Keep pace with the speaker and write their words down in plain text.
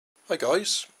Hi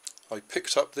guys, I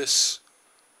picked up this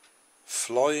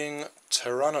flying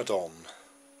Pteranodon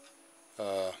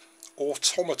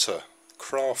Automata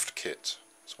craft kit,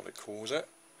 that's what it calls it.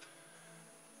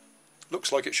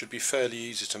 Looks like it should be fairly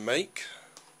easy to make.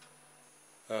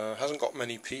 Hasn't got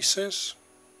many pieces.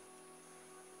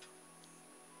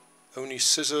 Only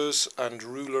scissors and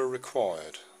ruler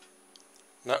required.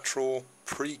 Natural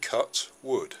pre-cut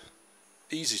wood.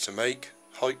 Easy to make,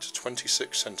 height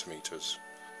 26 centimeters.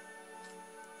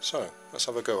 So, let's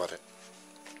have a go at it.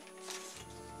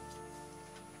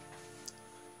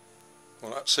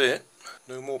 Well, that's it.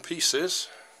 No more pieces.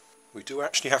 We do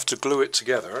actually have to glue it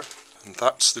together, and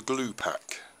that's the glue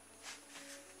pack.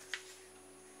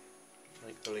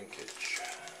 Make the linkage.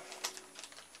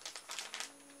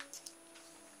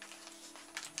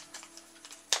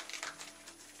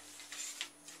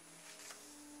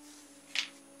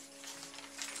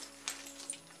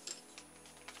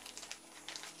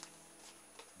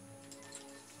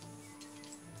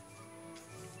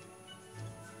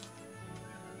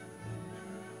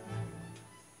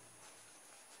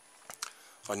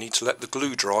 I need to let the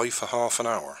glue dry for half an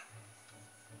hour.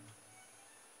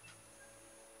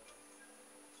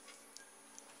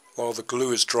 While the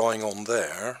glue is drying on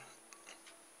there,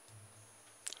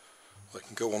 I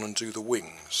can go on and do the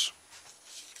wings.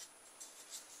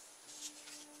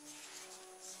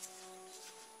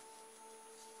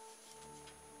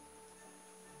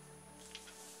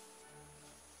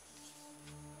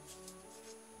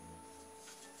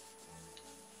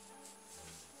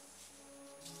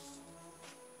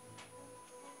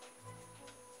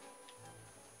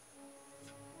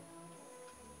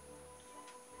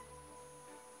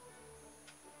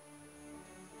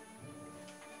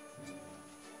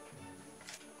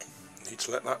 Need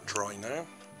to let that dry now.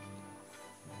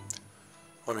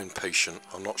 I'm impatient.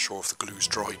 I'm not sure if the glue's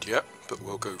dried yet, but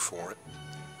we'll go for it.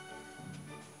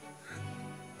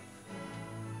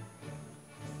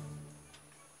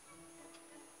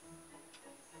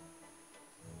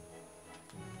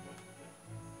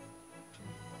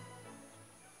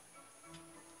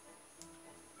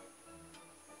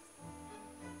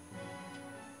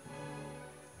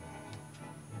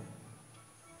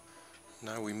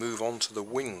 Now we move on to the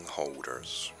wing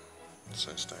holders. It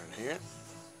says down here.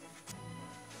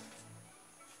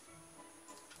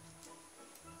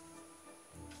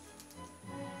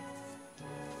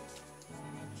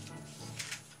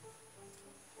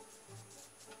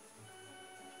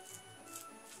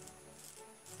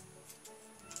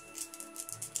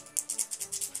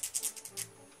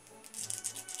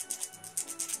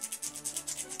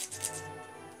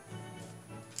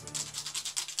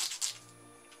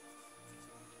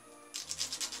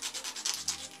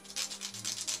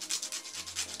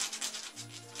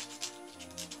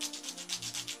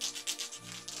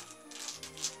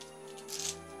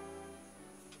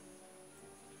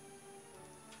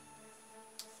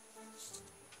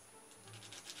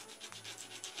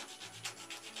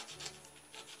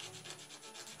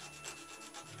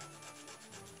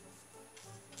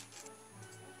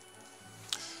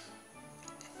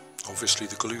 Obviously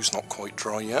the glue's not quite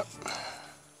dry yet.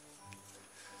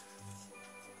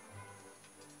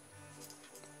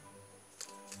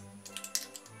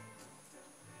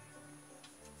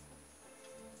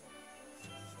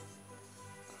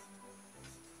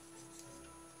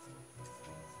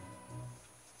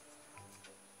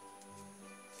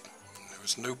 There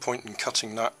was no point in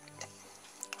cutting that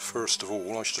first of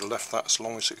all. I should have left that as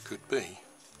long as it could be.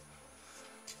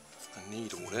 I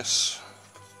need all this.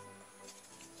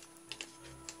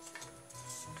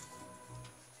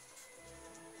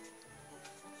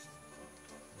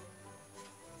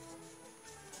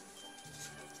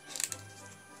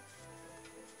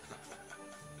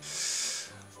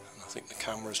 I think the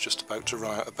camera's just about to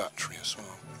run out of battery as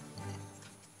well.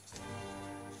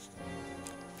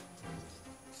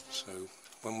 So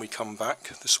when we come back,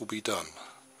 this will be done.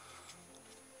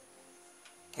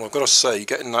 Well, I've got to say,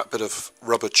 getting that bit of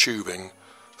rubber tubing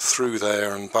through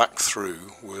there and back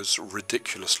through was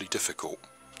ridiculously difficult.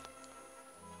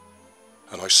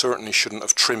 And I certainly shouldn't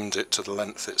have trimmed it to the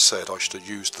length it said. I should have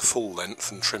used the full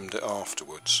length and trimmed it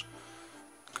afterwards,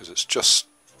 because it's just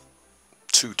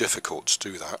too difficult to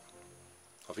do that.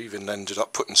 I've even ended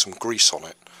up putting some grease on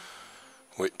it,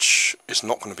 which is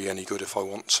not going to be any good if I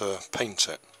want to paint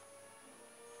it.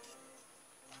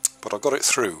 But I got it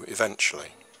through eventually.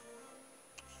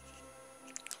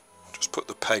 I'll just put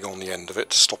the peg on the end of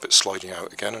it to stop it sliding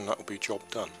out again, and that'll be job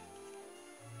done.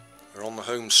 We're on the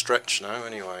home stretch now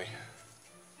anyway.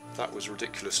 That was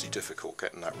ridiculously difficult,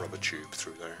 getting that rubber tube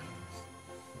through there.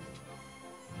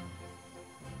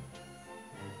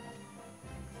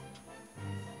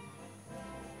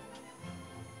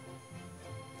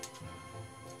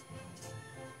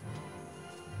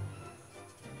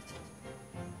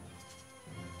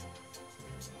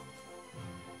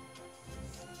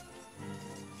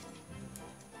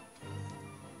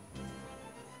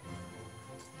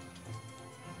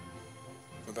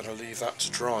 we better leave that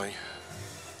to dry.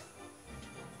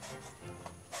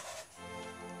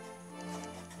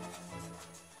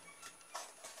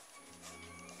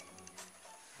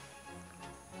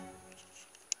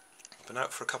 Been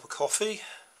out for a cup of coffee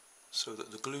so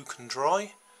that the glue can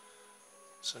dry,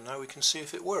 so now we can see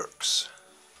if it works.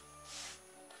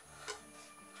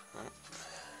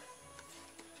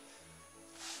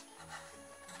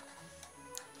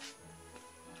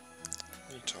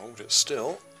 Need to hold it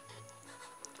still.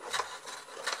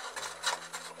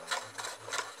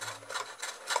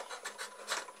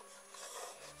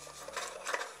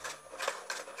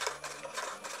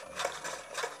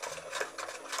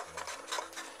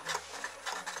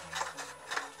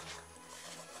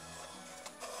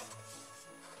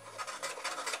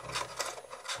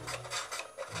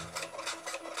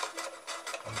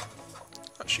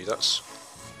 Actually, that's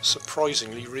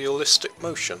surprisingly realistic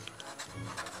motion.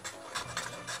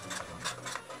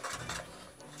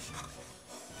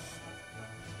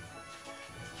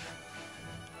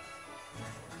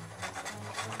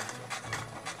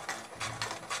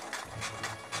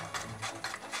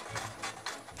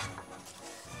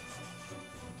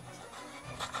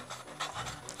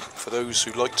 For those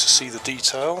who like to see the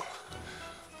detail,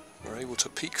 we're able to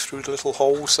peek through the little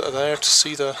holes that are there to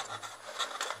see the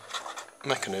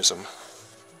mechanism.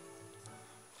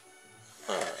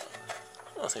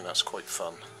 I think that's quite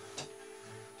fun.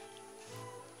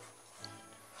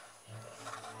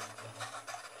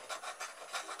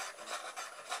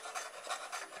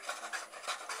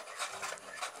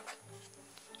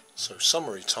 So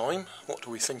summary time, what do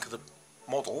we think of the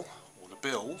model or the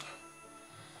build?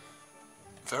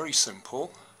 Very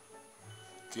simple.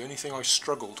 The only thing I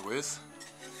struggled with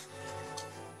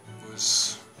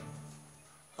was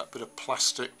that bit of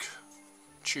plastic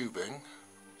tubing.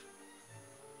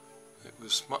 It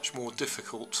was much more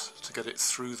difficult to get it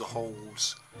through the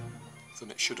holes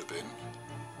than it should have been,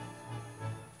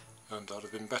 and I'd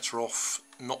have been better off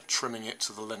not trimming it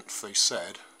to the length they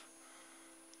said,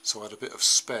 so I had a bit of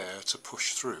spare to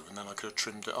push through, and then I could have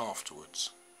trimmed it afterwards.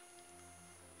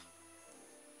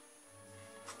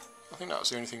 I think that was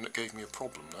the only thing that gave me a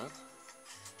problem though.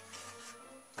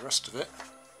 The rest of it,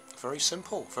 very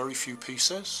simple, very few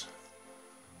pieces.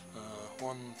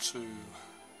 1, 2,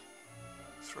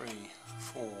 3,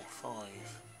 4, 5,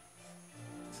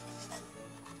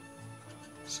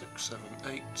 6, 7, 8,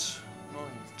 9,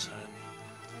 10,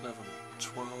 11,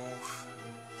 12,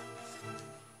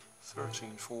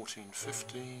 13, 14,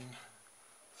 15,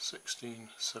 16,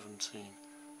 17,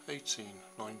 18,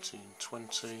 19,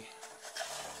 20,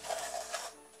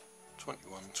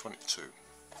 21, 22.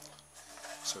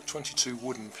 So 22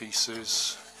 wooden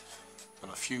pieces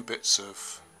and a few bits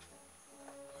of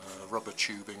rubber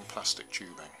tubing, plastic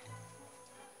tubing.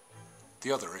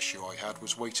 The other issue I had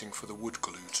was waiting for the wood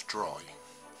glue to dry.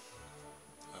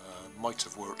 Might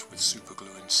have worked with super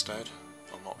glue instead,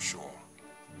 I'm not sure.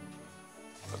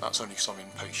 But that's only because I'm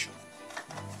impatient.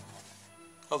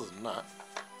 Other than that,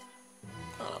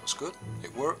 that was good.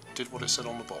 It worked, did what it said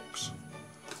on the box.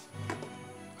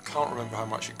 I can't remember how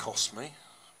much it cost me,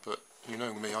 but you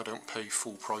know me, I don't pay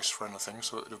full price for anything,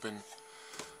 so it would have been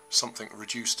something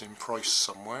reduced in price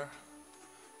somewhere.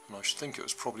 And I should think it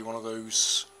was probably one of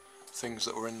those things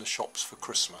that were in the shops for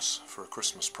Christmas, for a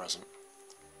Christmas present.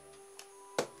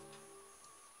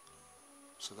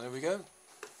 So there we go.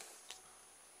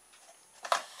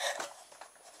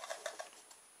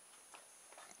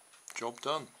 Job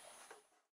done.